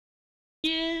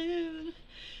Yeah.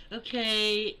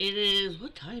 Okay, it is.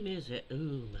 What time is it?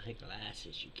 Ooh, my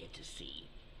glasses, you get to see.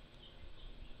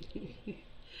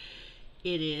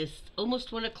 It is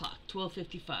almost 1 o'clock,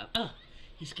 12:55. Oh,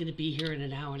 he's going to be here in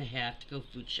an hour and a half to go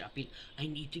food shopping. I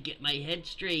need to get my head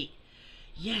straight.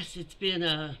 Yes, it's been,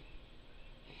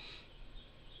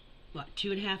 what,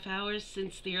 2.5 hours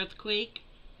since the earthquake?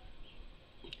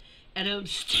 And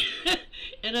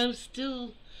and I'm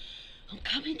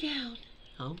coming down.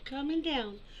 I'm coming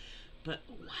down. But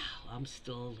wow, I'm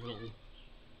still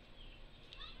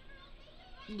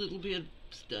little bit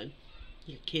stunned.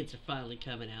 Your kids are finally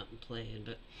coming out and playing,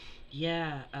 but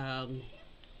yeah,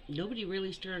 nobody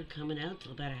really started coming out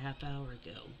till about a half hour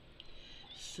ago.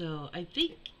 So I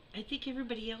think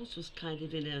everybody else was kind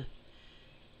of in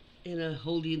a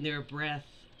holding their breath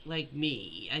like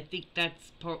me. I think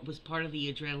that's part of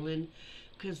the adrenaline,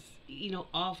 because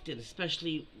often,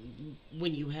 especially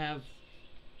when you have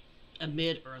a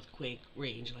mid earthquake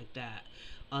range like that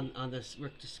on this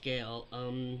Richter scale,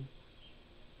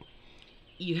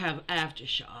 you have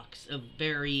aftershocks of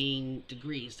varying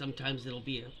degrees. Sometimes it'll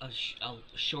be a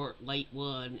short, light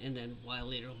one, and then a while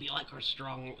later it'll be like a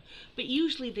strong. But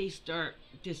usually they start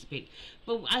dissipating.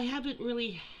 But I haven't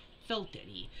really felt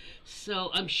any,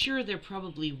 so I'm sure there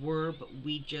probably were, but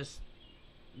we just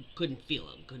couldn't feel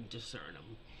them, couldn't discern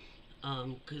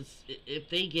them. Because if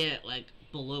they get like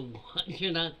below one,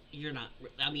 you're not.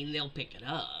 I mean, they'll pick it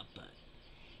up, but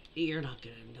you're not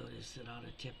gonna notice it on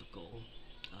a typical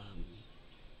um,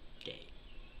 day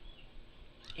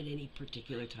at any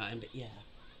particular time. But yeah,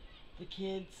 the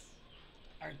kids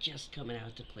are just coming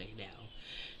out to play now.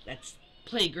 That's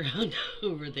playground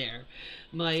over there.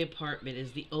 My apartment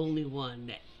is the only one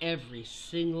that every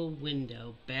single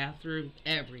window, bathroom,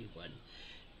 everyone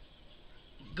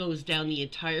goes down the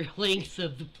entire length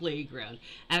of the playground.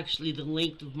 Actually, the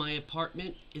length of my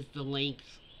apartment is the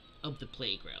length of the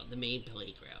playground, the main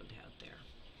playground out there.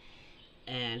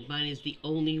 And mine is the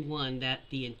only one that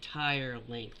the entire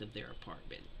length of their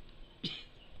apartment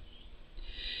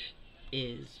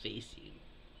is facing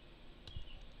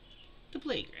the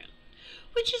playground,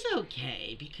 which is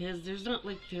okay because there's not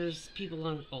like there's people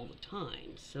on it all the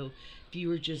time. So if you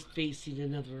were just facing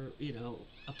another,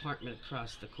 apartment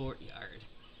across the courtyard,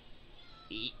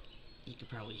 you could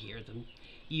probably hear them.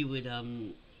 You would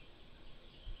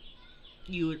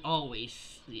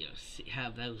always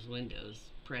have those windows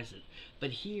present.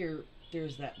 But here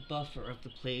there's that buffer of the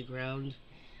playground,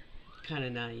 kind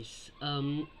of nice.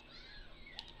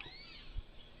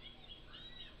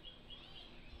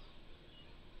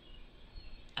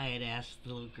 I had asked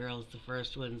the little girls, the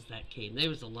first ones that came. There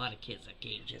was a lot of kids that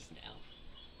came just now.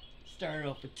 Started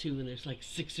off with two, and there's like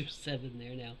 6 or 7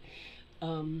 there now.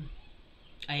 Um,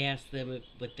 I asked them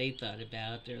what they thought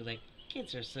about. They're like,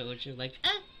 kids are so much. They're like,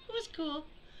 it was cool.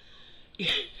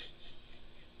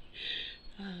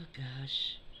 Oh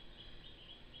gosh,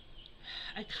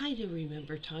 I kind of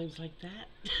remember times like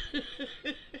that.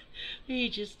 You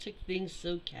just took things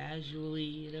so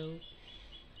casually.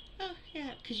 Oh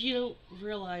yeah, because you don't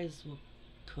realize what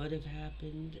could have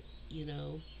happened, you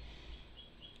know.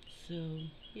 So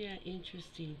yeah,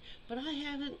 interesting. But I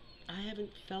haven't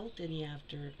felt any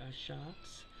after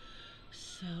shocks.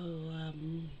 So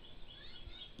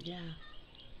yeah,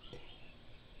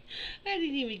 I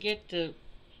didn't even get to.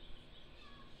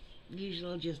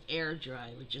 Usually I'll just air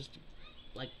dry with just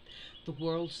like the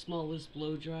world's smallest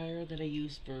blow dryer that I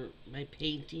use for my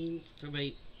painting for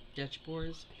my Dutch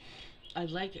pours. I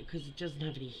like it because it doesn't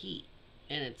have any heat,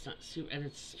 and it's not super, and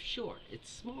it's short. It's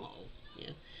small, yeah.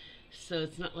 So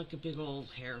it's not like a big old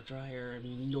hair dryer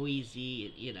and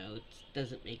noisy. It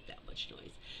doesn't make that much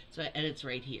noise. So and it's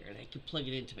right here, and I can plug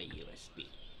it into my USB.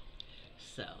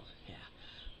 So yeah,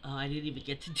 I didn't even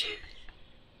get to do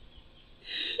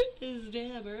these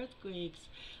damn earthquakes.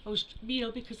 I was,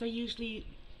 because I usually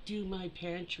do my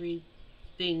pantry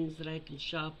things that I can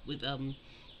shop with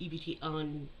EBT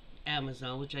on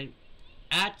Amazon, which I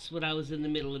that's what I was in the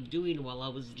middle of doing while I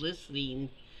was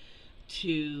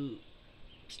to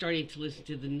starting to listen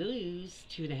to the news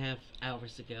 2.5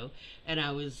 hours ago, and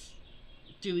I was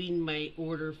doing my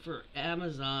order for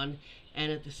Amazon,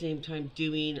 and at the same time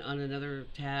doing on another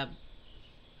tab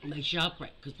my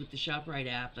ShopRite, because with the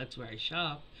ShopRite app, that's where I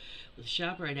shop. With the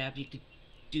ShopRite app, you could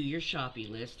do your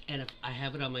shopping list, and if I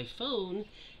have it on my phone,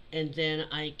 and then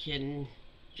I can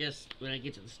just when I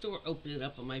get to the store, open it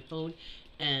up on my phone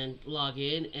and log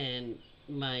in, and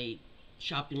my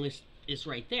shopping list is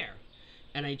right there,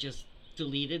 and I just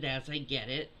delete it as I get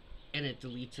it, and it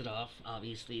deletes it off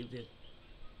obviously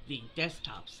the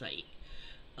desktop site.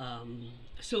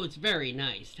 So it's very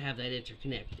nice to have that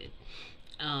interconnected.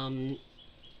 Um,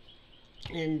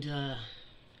 And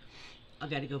I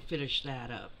got to go finish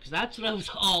that up because that's what I was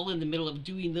all in the middle of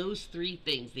doing, those three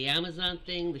things: the Amazon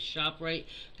thing, the ShopRite,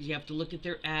 because you have to look at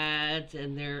their ads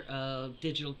and their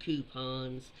digital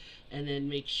coupons, and then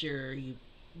make sure you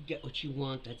get what you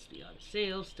want. That's the on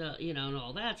sale stuff, you know, and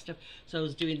all that stuff. So I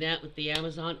was doing that with the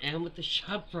Amazon and with the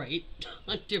ShopRite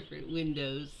on different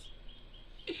windows.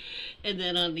 And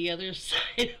then on the other side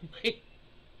of my,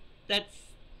 that's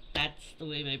that's the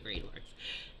way my brain works.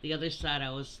 The other side,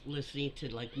 I was listening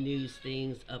to like news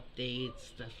things, updates,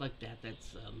 stuff like that.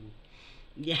 That's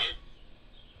yeah.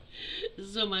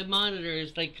 So my monitor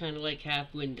is like kind of like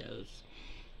half windows,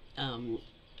 um,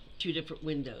 two different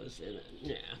windows, and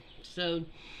yeah. So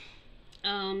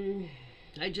um,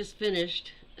 I just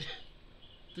finished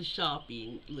the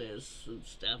shopping lists and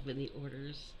stuff and the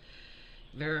orders,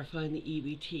 verifying the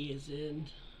EBT is in.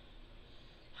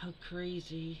 How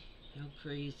crazy! How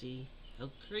crazy!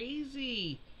 How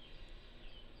crazy!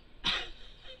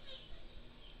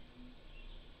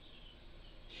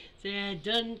 See, I had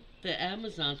done the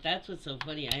Amazon. That's what's so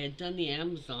funny. I had done the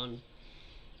Amazon,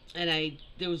 and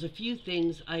there was a few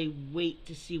things I wait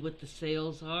to see what the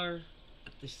sales are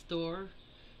at the store,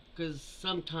 because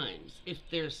sometimes if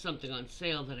there's something on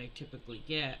sale that I typically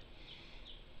get,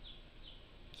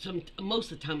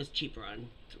 most of the time it's cheaper on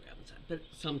through Amazon, but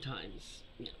sometimes,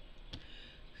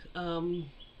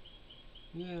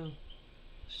 yeah.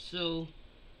 So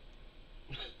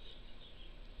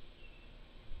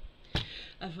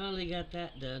I finally got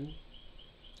that done,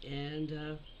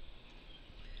 and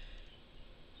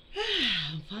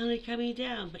I'm finally coming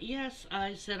down. But yes,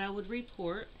 I said I would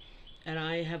report, and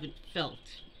I haven't felt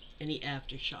any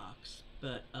aftershocks.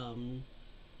 But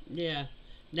yeah,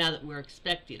 now that we're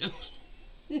expecting them.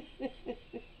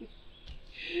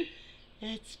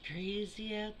 It's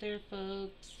crazy out there,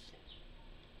 folks.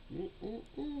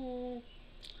 Mm-mm-mm.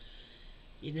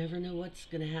 You never know what's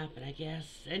gonna happen, I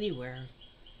guess, anywhere.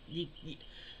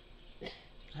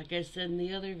 Like I said in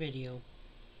the other video,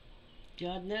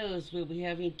 God knows we'll be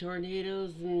having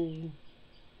tornadoes in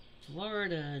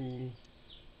Florida and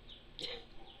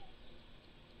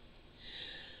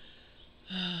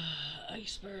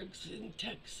icebergs in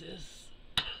Texas.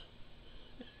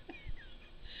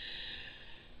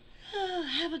 Oh,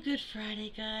 have a good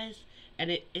Friday, guys.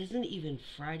 And it isn't even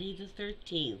Friday the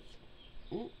 13th.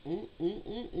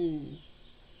 Mm-mm-mm-mm-mm.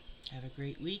 Have a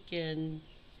great weekend.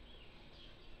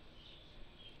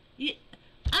 Yeah,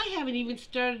 I haven't even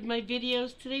started my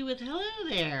videos today with hello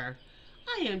there.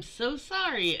 I am so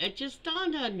sorry. It just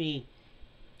dawned on me.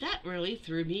 That really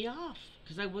threw me off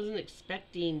because I wasn't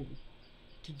expecting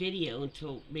to video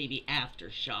until maybe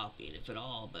after shopping, if at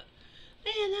all. But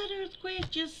man, that earthquake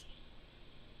just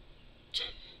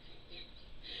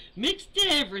mixed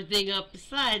everything up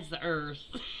besides the earth.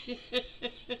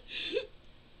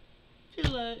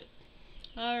 Feel it.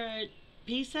 All right.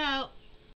 Peace out.